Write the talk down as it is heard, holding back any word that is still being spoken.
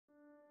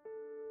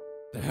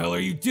The hell are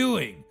you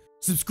doing?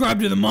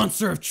 Subscribe to the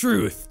Monster of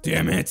Truth,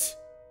 damn it!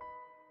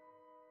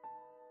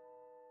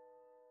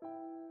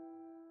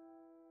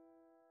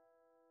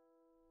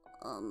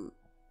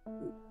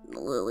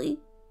 Lily?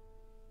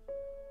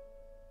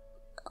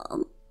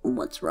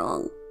 What's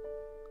wrong?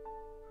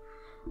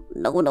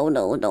 No,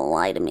 don't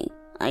lie to me.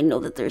 I know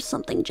that there's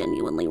something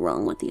genuinely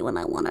wrong with you and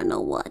I want to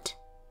know what.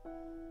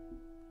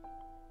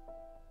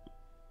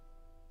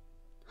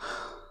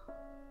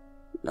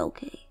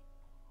 Okay.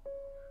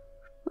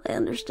 I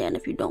understand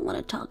if you don't want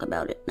to talk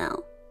about it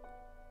now.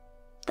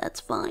 That's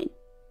fine.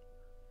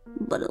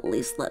 But at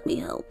least let me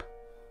help.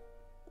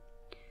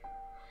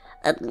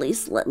 At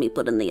least let me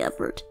put in the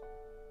effort.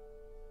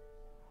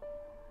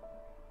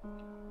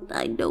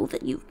 I know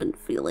that you've been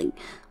feeling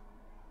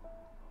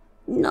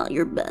not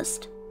your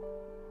best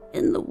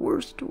in the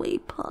worst way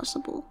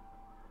possible.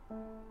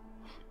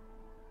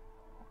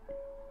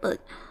 But,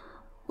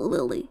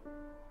 Lily,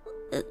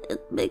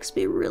 it makes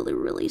me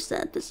really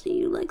sad to see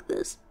you like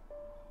this.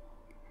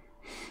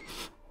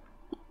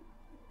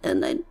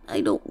 And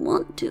I don't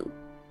want to.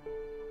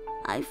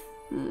 I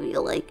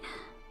feel like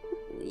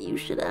you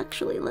should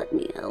actually let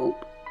me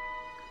help.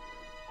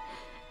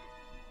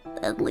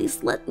 At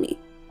least let me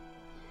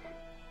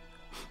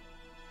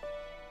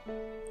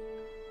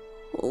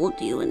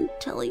hold you and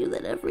tell you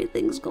that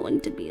everything's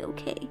going to be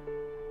okay.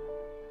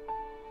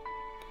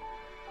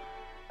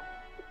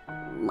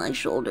 My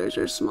shoulders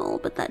are small,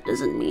 but that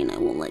doesn't mean I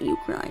won't let you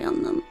cry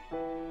on them.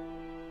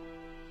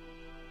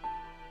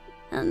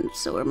 And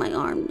so are my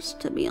arms,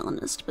 to be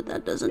honest, but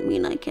that doesn't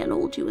mean I can't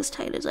hold you as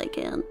tight as I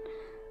can.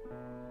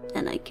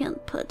 And I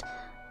can't put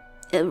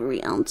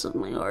every ounce of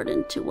my heart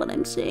into what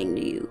I'm saying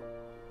to you.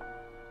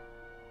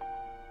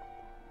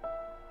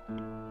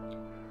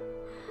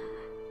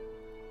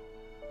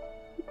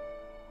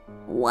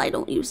 Why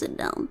don't you sit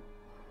down?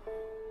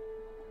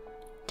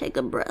 Take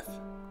a breath.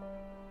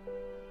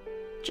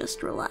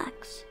 Just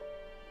relax.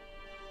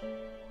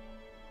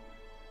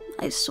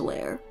 I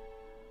swear,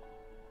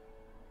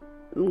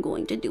 I'm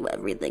going to do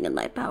everything in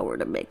my power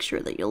to make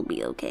sure that you'll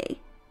be okay.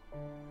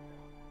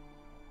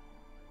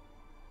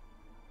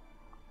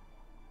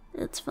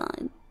 It's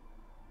fine.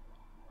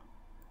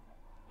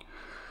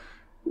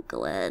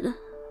 Go ahead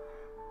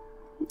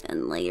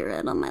and lay your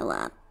head on my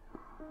lap.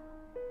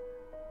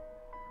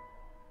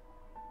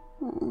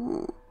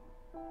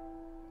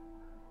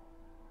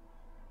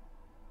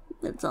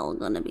 It's all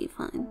gonna be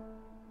fine.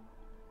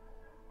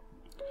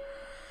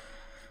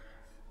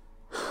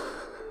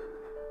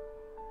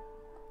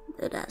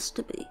 It has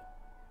to be.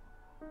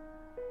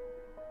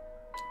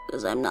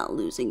 Because I'm not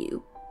losing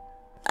you.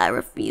 I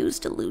refuse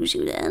to lose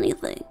you to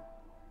anything.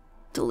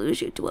 To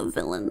lose you to a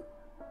villain.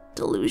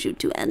 To lose you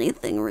to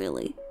anything,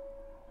 really.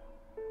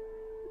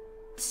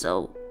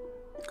 So,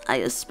 I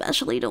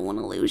especially don't want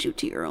to lose you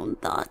to your own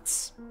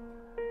thoughts.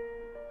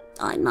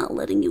 I'm not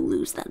letting you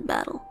lose that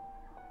battle.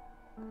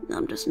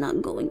 I'm just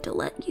not going to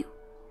let you.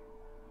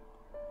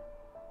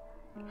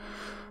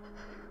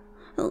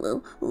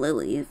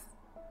 Lily,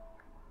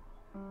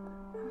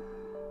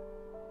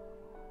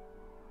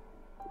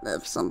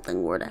 if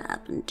something were to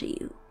happen to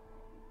you,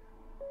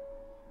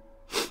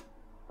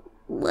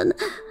 when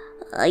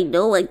I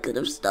know I could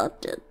have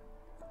stopped it,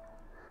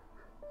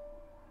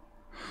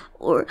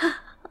 or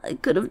I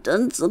could have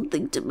done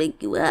something to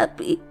make you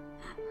happy,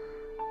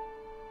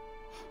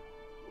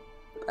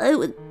 I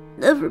would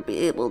never be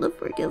able to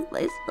forgive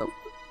myself.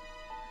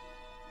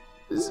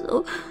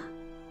 So,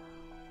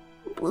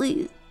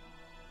 please,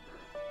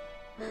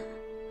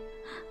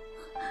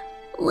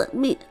 let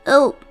me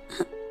help.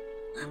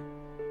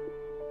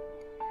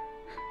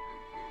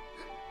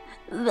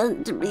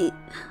 Vent to me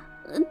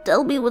and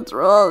tell me what's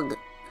wrong.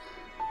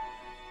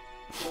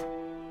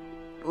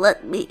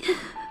 Let me.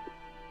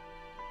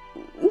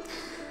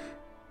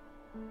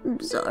 I'm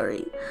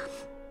sorry.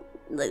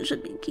 I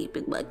should be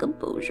keeping my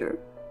composure.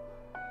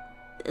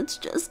 It's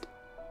just...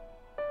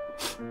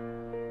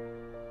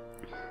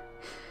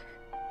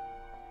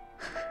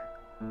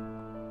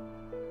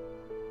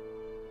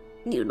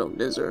 You don't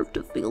deserve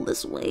to feel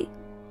this way.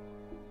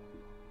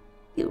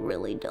 You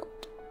really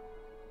don't.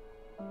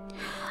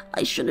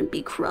 I shouldn't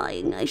be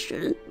crying. I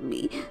shouldn't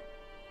be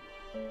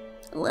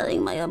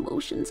letting my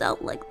emotions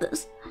out like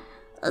this.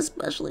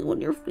 Especially when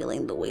you're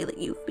feeling the way that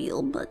you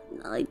feel, but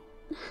I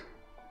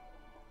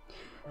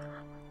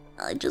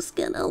just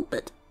can't help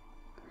it.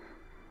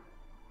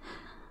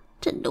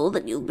 To know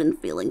that you've been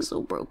feeling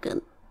so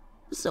broken,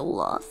 so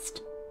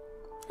lost,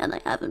 and I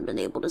haven't been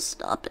able to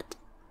stop it.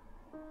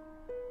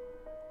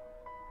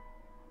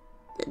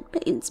 It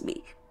pains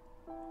me.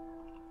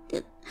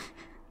 It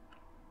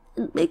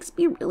makes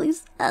me really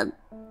sad.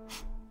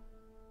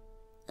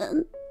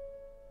 And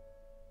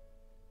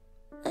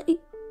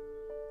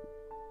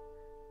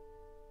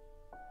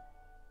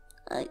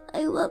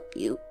I love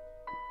you.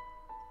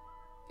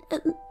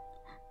 And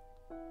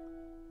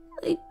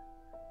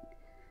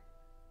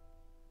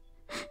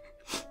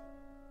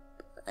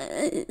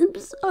I'm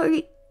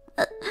sorry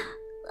that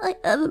I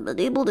haven't been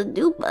able to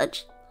do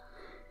much.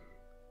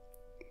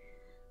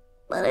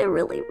 But I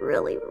really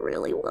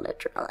want to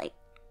try.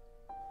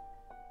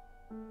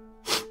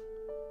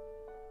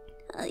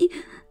 I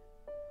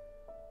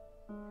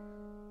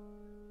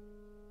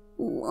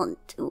want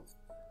to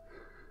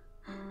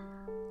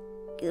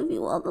give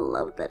you all the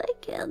love that I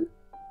can,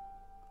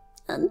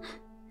 and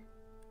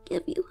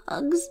give you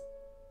hugs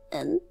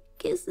and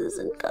kisses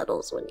and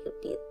cuddles when you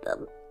need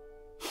them.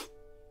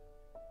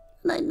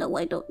 And I know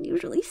I don't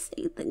usually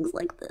say things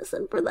like this,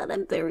 and for that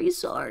I'm very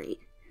sorry.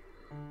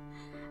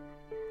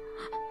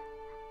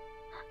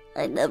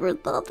 I never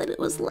thought that it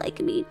was like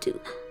me to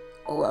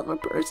love a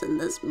person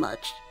this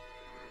much,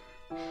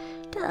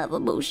 to have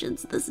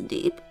emotions this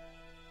deep.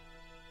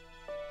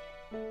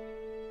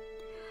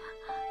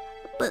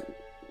 But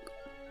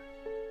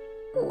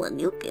when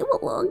you came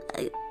along,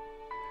 I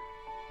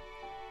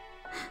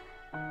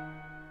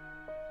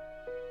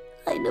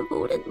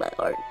devoted my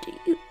heart to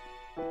you.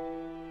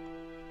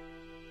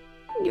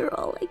 You're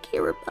all I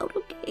care about,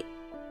 okay?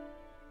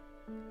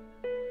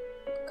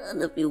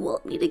 And if you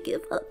want me to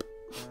give up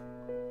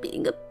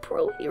being a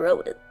pro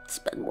hero and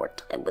spend more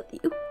time with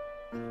you,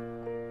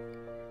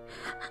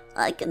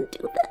 I can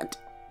do that.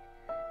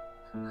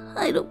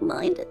 I don't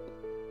mind it.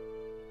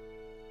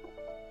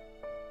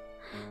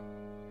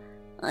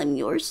 I'm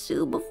your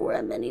SOOO before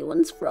I'm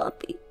anyone's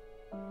Froppy.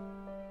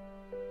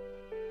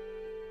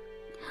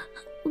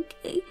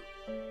 Okay.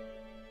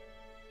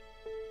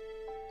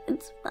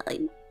 It's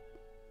fine.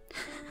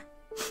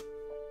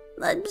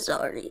 I'm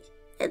sorry.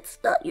 It's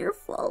not your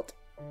fault.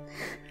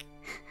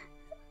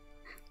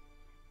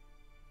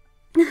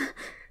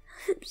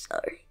 I'm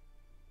sorry.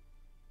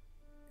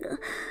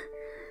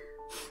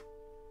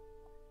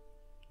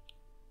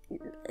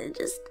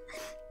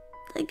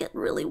 I get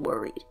really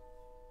worried.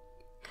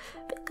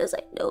 Because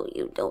I know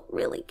you don't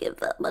really give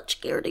that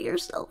much care to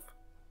yourself.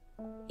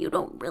 You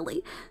don't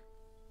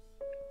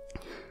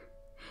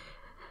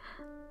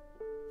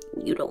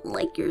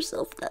like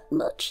yourself that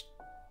much.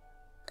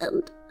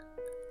 And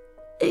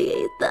I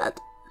hate that.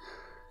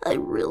 I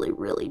really,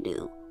 really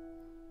do.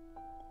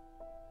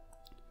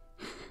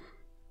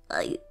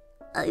 I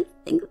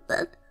think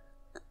that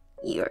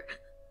you're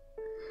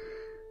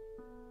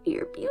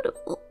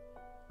beautiful.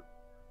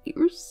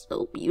 You're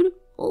so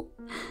beautiful.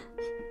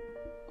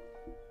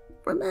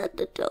 From head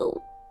to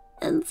toe,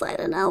 inside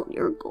and out,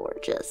 you're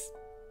gorgeous.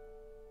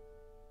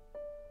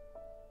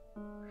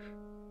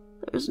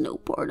 There's no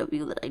part of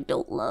you that I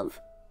don't love.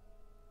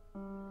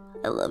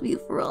 I love you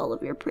for all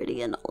of your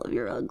pretty and all of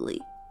your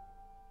ugly.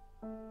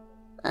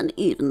 And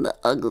even the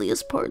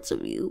ugliest parts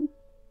of you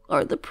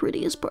are the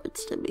prettiest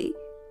parts to me.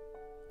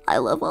 I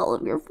love all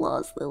of your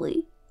flaws,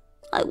 Lily.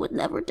 I would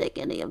never take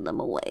any of them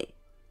away.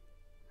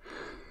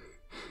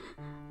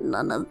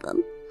 None of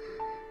them.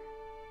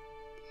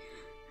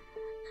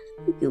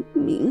 You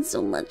mean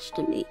so much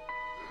to me.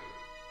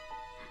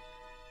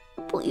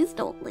 Please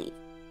don't leave.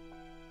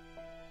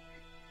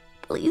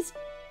 Please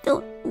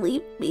don't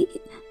leave me.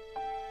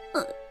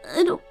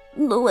 I don't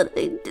know what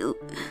I'd do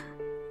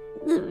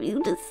if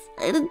you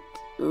decided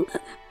to.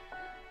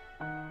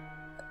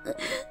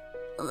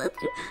 That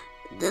you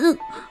didn't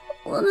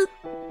want to.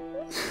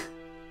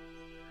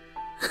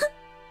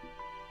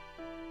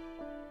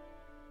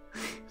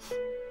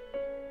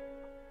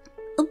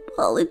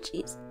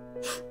 Apologies.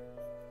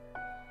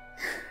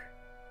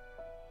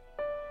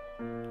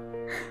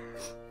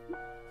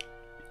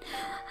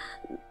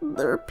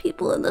 There are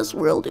people in this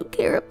world who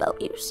care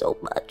about you so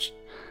much.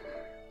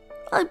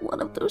 I'm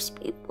one of those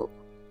people.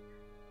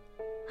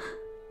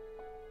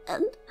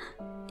 And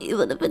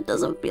even if it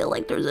doesn't feel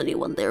like there's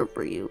anyone there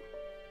for you,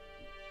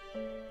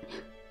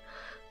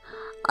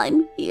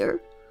 I'm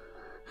here.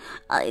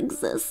 I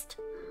exist.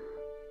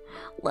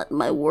 Let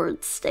my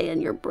words stay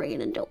in your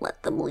brain and don't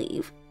let them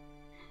leave.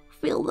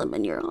 Feel them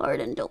in your heart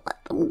and don't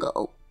let them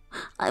go.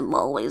 I'm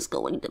always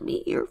going to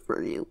be here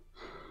for you.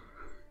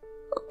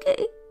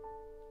 Okay?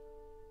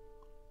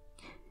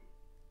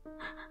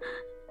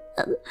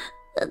 And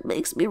that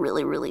makes me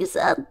really, really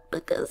sad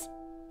because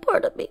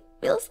part of me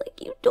feels like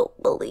you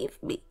don't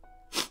believe me.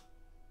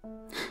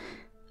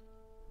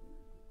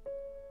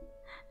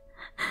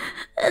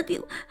 And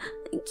you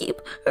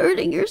keep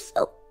hurting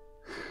yourself.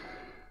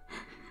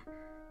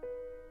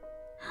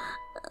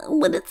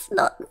 When it's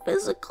not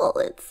physical,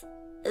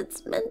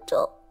 it's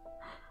mental.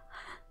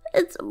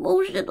 It's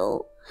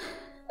emotional.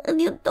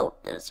 And you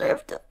don't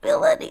deserve to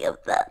feel any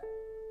of that.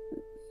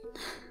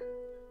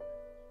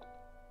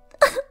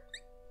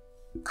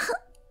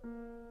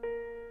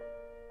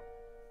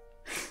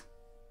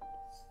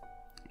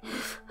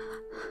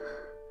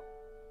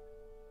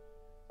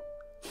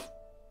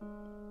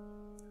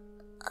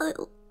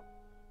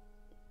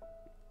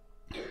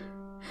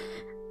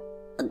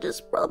 And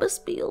just promise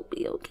me you'll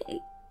be okay.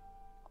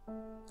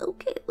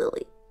 Okay,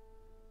 Lily.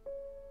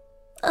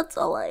 That's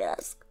all I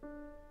ask.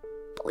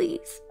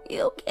 Please,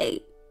 be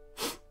okay.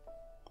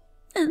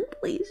 And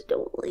please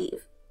don't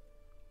leave.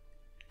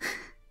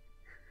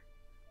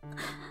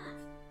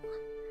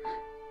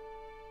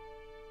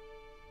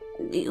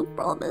 Do you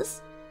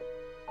promise?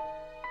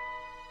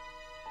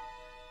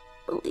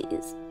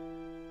 Please.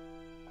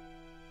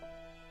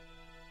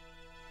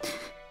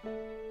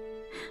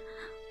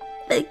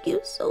 Thank you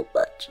so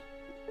much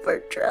for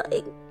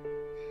trying.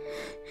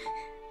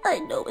 I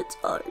know it's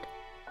hard.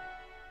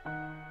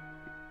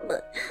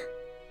 But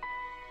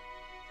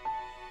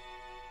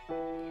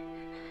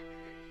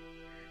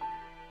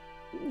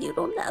you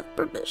don't have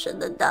permission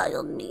to die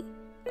on me,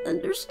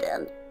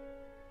 understand?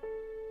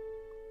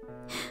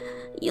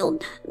 You'll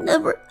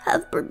never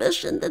have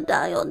permission to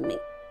die on me.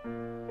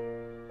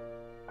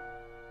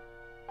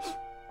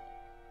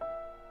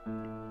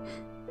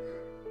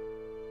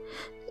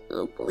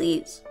 So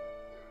please,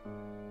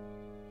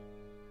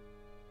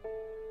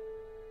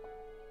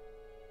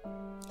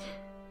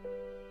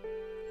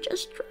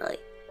 just try.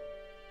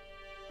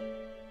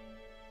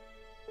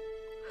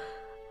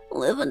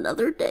 Live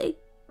another day.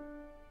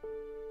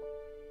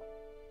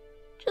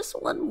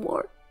 Just one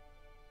more.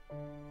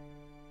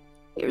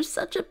 You're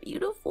such a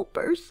beautiful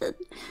person.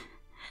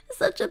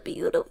 Such a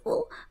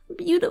beautiful,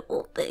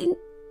 beautiful thing.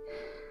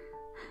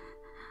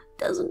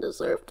 Doesn't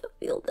deserve to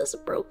feel this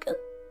broken.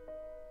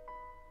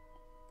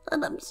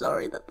 And I'm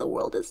sorry that the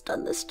world has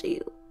done this to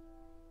you.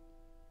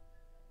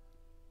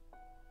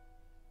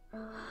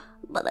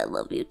 But I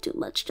love you too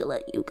much to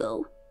let you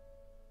go.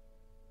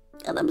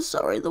 And I'm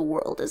sorry the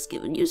world has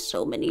given you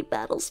so many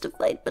battles to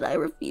fight, but I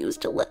refuse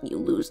to let you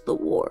lose the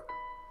war.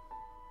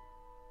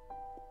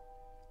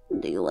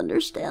 Do you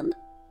understand?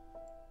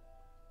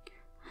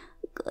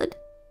 Good.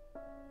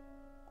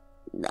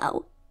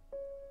 Now,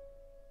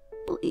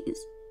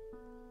 please.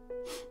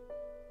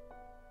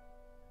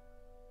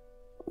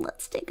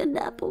 Let's take a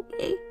nap,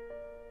 okay?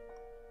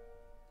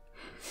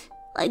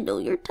 I know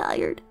you're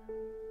tired.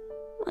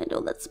 I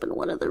know that's been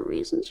one of the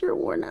reasons you're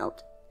worn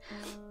out.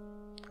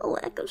 A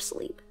lack of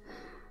sleep.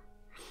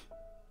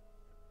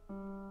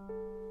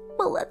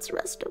 Well, let's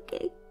rest,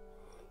 okay?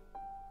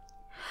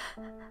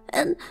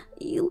 And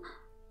you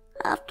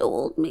have to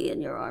hold me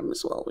in your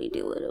arms while we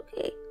do it,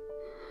 okay?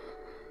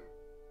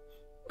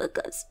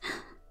 Because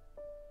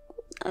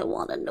I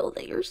want to know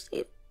that you're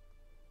safe.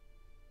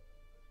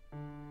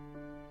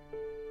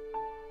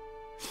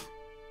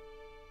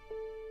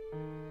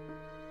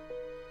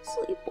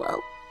 Sleep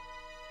well.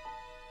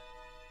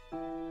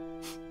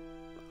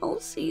 I'll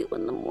see you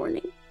in the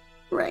morning,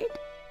 right?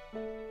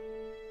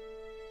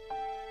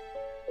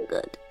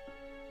 Good.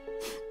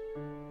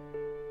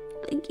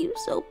 Thank you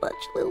so much,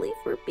 Lily,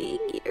 for being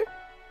here.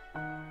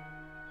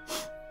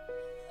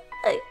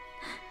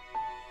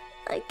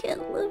 I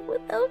can't live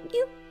without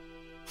you.